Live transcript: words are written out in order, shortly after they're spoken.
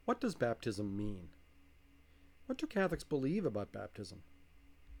What does baptism mean? What do Catholics believe about baptism?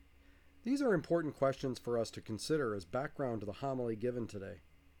 These are important questions for us to consider as background to the homily given today.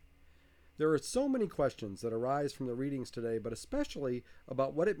 There are so many questions that arise from the readings today, but especially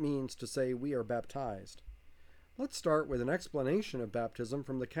about what it means to say we are baptized. Let's start with an explanation of baptism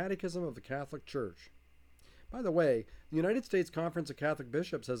from the Catechism of the Catholic Church. By the way, the United States Conference of Catholic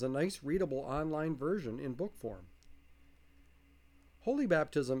Bishops has a nice readable online version in book form. Holy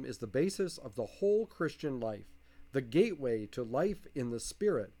baptism is the basis of the whole Christian life, the gateway to life in the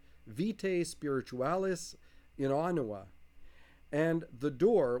Spirit, vitae spiritualis in anua, and the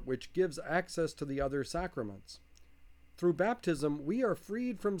door which gives access to the other sacraments. Through baptism, we are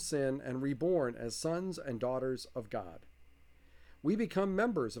freed from sin and reborn as sons and daughters of God. We become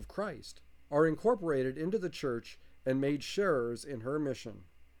members of Christ, are incorporated into the Church, and made sharers in her mission.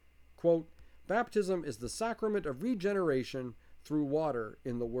 Quote, baptism is the sacrament of regeneration through water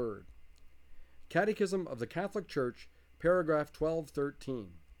in the Word. Catechism of the Catholic Church, paragraph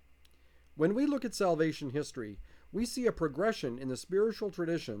 1213. When we look at salvation history, we see a progression in the spiritual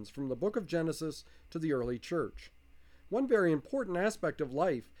traditions from the book of Genesis to the early church. One very important aspect of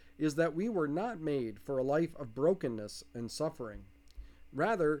life is that we were not made for a life of brokenness and suffering.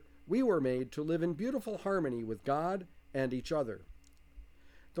 Rather, we were made to live in beautiful harmony with God and each other.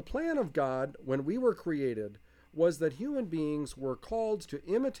 The plan of God when we were created was that human beings were called to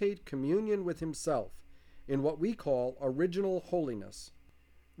imitate communion with Himself in what we call original holiness.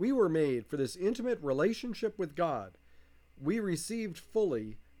 We were made for this intimate relationship with God we received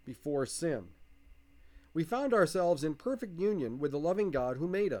fully before sin. We found ourselves in perfect union with the loving God who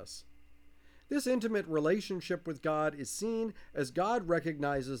made us. This intimate relationship with God is seen as God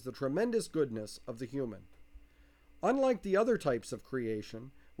recognizes the tremendous goodness of the human. Unlike the other types of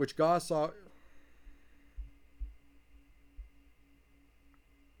creation, which God saw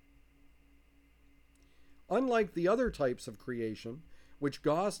Unlike the other types of creation, which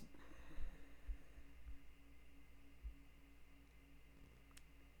God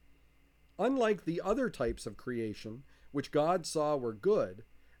saw were good,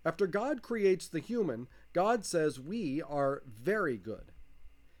 after God creates the human, God says we are very good.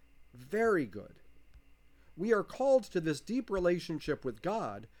 Very good. We are called to this deep relationship with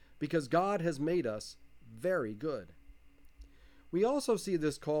God because God has made us very good. We also see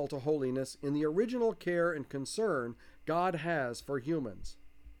this call to holiness in the original care and concern God has for humans.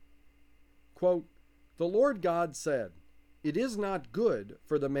 Quote, the Lord God said, it is not good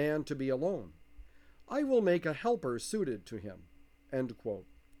for the man to be alone. I will make a helper suited to him. End quote.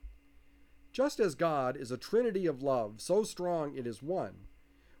 Just as God is a trinity of love so strong it is one,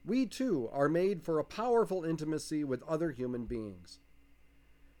 we too are made for a powerful intimacy with other human beings.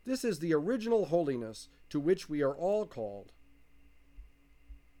 This is the original holiness to which we are all called.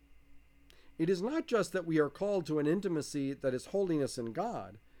 It is not just that we are called to an intimacy that is holiness in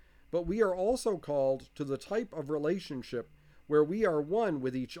God, but we are also called to the type of relationship where we are one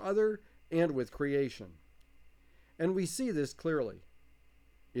with each other and with creation. And we see this clearly.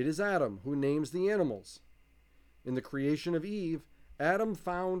 It is Adam who names the animals. In the creation of Eve, Adam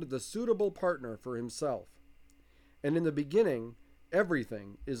found the suitable partner for himself. And in the beginning,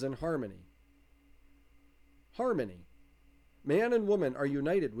 everything is in harmony. Harmony. Man and woman are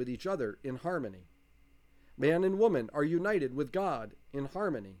united with each other in harmony. Man and woman are united with God in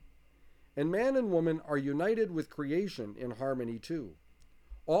harmony. And man and woman are united with creation in harmony too.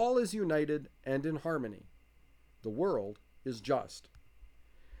 All is united and in harmony. The world is just.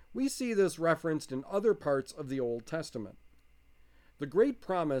 We see this referenced in other parts of the Old Testament. The great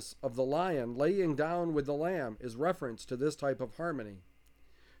promise of the lion laying down with the lamb is reference to this type of harmony.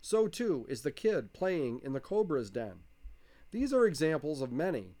 So too is the kid playing in the cobra's den. These are examples of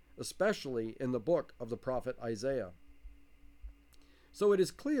many, especially in the book of the prophet Isaiah. So it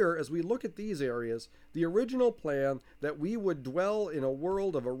is clear as we look at these areas, the original plan that we would dwell in a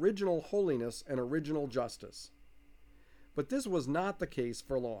world of original holiness and original justice. But this was not the case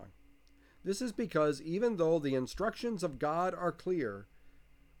for long. This is because even though the instructions of God are clear,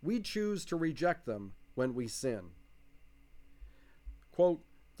 we choose to reject them when we sin. Quote,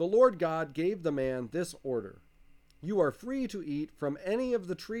 the Lord God gave the man this order. You are free to eat from any of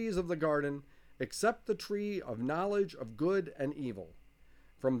the trees of the garden, except the tree of knowledge of good and evil.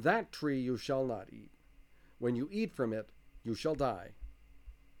 From that tree you shall not eat. When you eat from it, you shall die.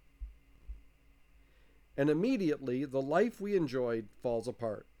 And immediately the life we enjoyed falls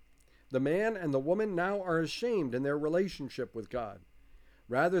apart. The man and the woman now are ashamed in their relationship with God.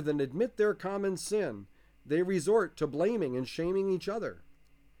 Rather than admit their common sin, they resort to blaming and shaming each other.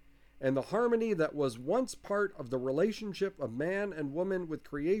 and the harmony that was once part of the relationship of man and woman with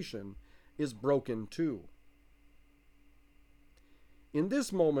creation is broken too. In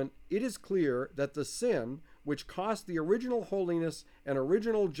this moment, it is clear that the sin which cost the original holiness and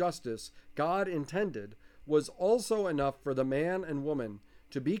original justice God intended was also enough for the man and woman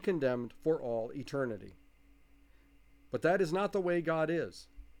to be condemned for all eternity. But that is not the way God is.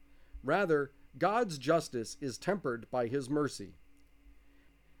 Rather, God's justice is tempered by his mercy.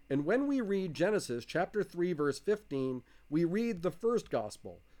 And when we read Genesis chapter 3, verse 15, we read the first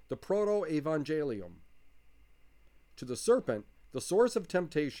gospel, the proto-evangelium. To the serpent, the source of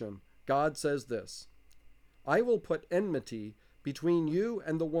temptation, God says this: I will put enmity between you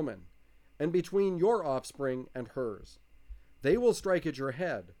and the woman, and between your offspring and hers. They will strike at your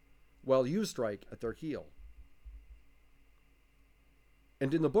head, while you strike at their heel.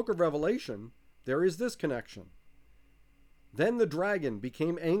 And in the book of Revelation, there is this connection. Then the dragon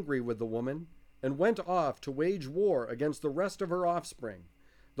became angry with the woman and went off to wage war against the rest of her offspring,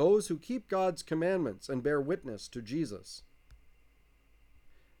 those who keep God's commandments and bear witness to Jesus.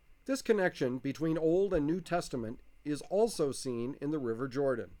 This connection between Old and New Testament is also seen in the River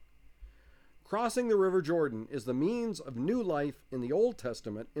Jordan. Crossing the River Jordan is the means of new life in the Old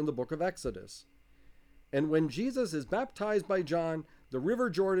Testament in the book of Exodus. And when Jesus is baptized by John, the River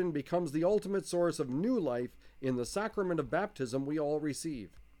Jordan becomes the ultimate source of new life in the sacrament of baptism we all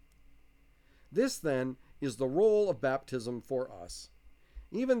receive. This, then, is the role of baptism for us.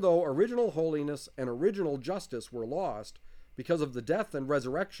 Even though original holiness and original justice were lost because of the death and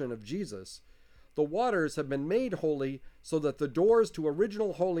resurrection of Jesus, the waters have been made holy so that the doors to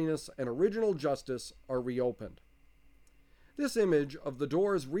original holiness and original justice are reopened. This image of the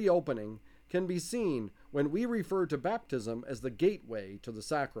doors reopening can be seen when we refer to baptism as the gateway to the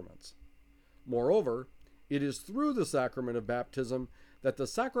sacraments. Moreover, it is through the sacrament of baptism that the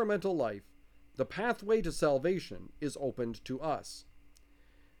sacramental life, the pathway to salvation, is opened to us.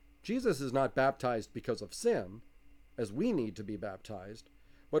 Jesus is not baptized because of sin, as we need to be baptized,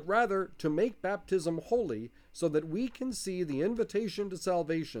 but rather to make baptism holy so that we can see the invitation to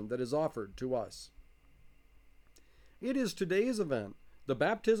salvation that is offered to us. It is today's event, the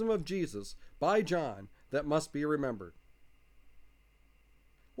baptism of Jesus by John, that must be remembered.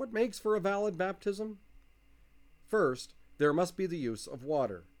 What makes for a valid baptism? First, there must be the use of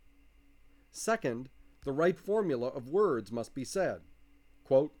water. Second, the right formula of words must be said.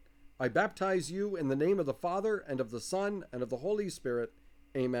 Quote, I baptize you in the name of the Father, and of the Son, and of the Holy Spirit.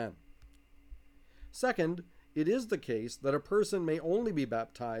 Amen. Second, it is the case that a person may only be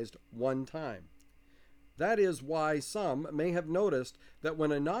baptized one time. That is why some may have noticed that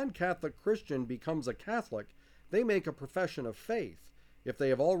when a non-Catholic Christian becomes a Catholic, they make a profession of faith if they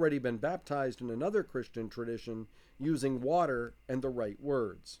have already been baptized in another Christian tradition using water and the right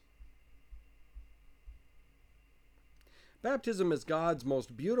words. Baptism is God's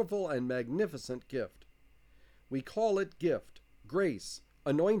most beautiful and magnificent gift. We call it gift, grace,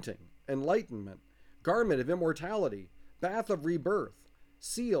 anointing, enlightenment, garment of immortality, bath of rebirth,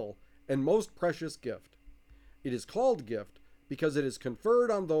 seal, and most precious gift. It is called gift because it is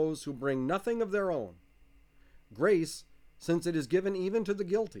conferred on those who bring nothing of their own. Grace, since it is given even to the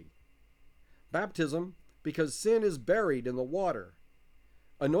guilty. Baptism, because sin is buried in the water.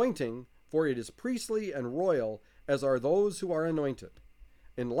 Anointing, for it is priestly and royal, as are those who are anointed.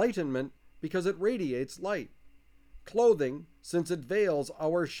 Enlightenment, because it radiates light. Clothing, since it veils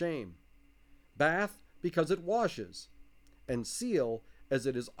our shame. Bath, because it washes. And seal, as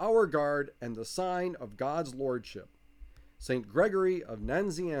it is our guard and the sign of God's Lordship. St. Gregory of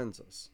Nazianzus.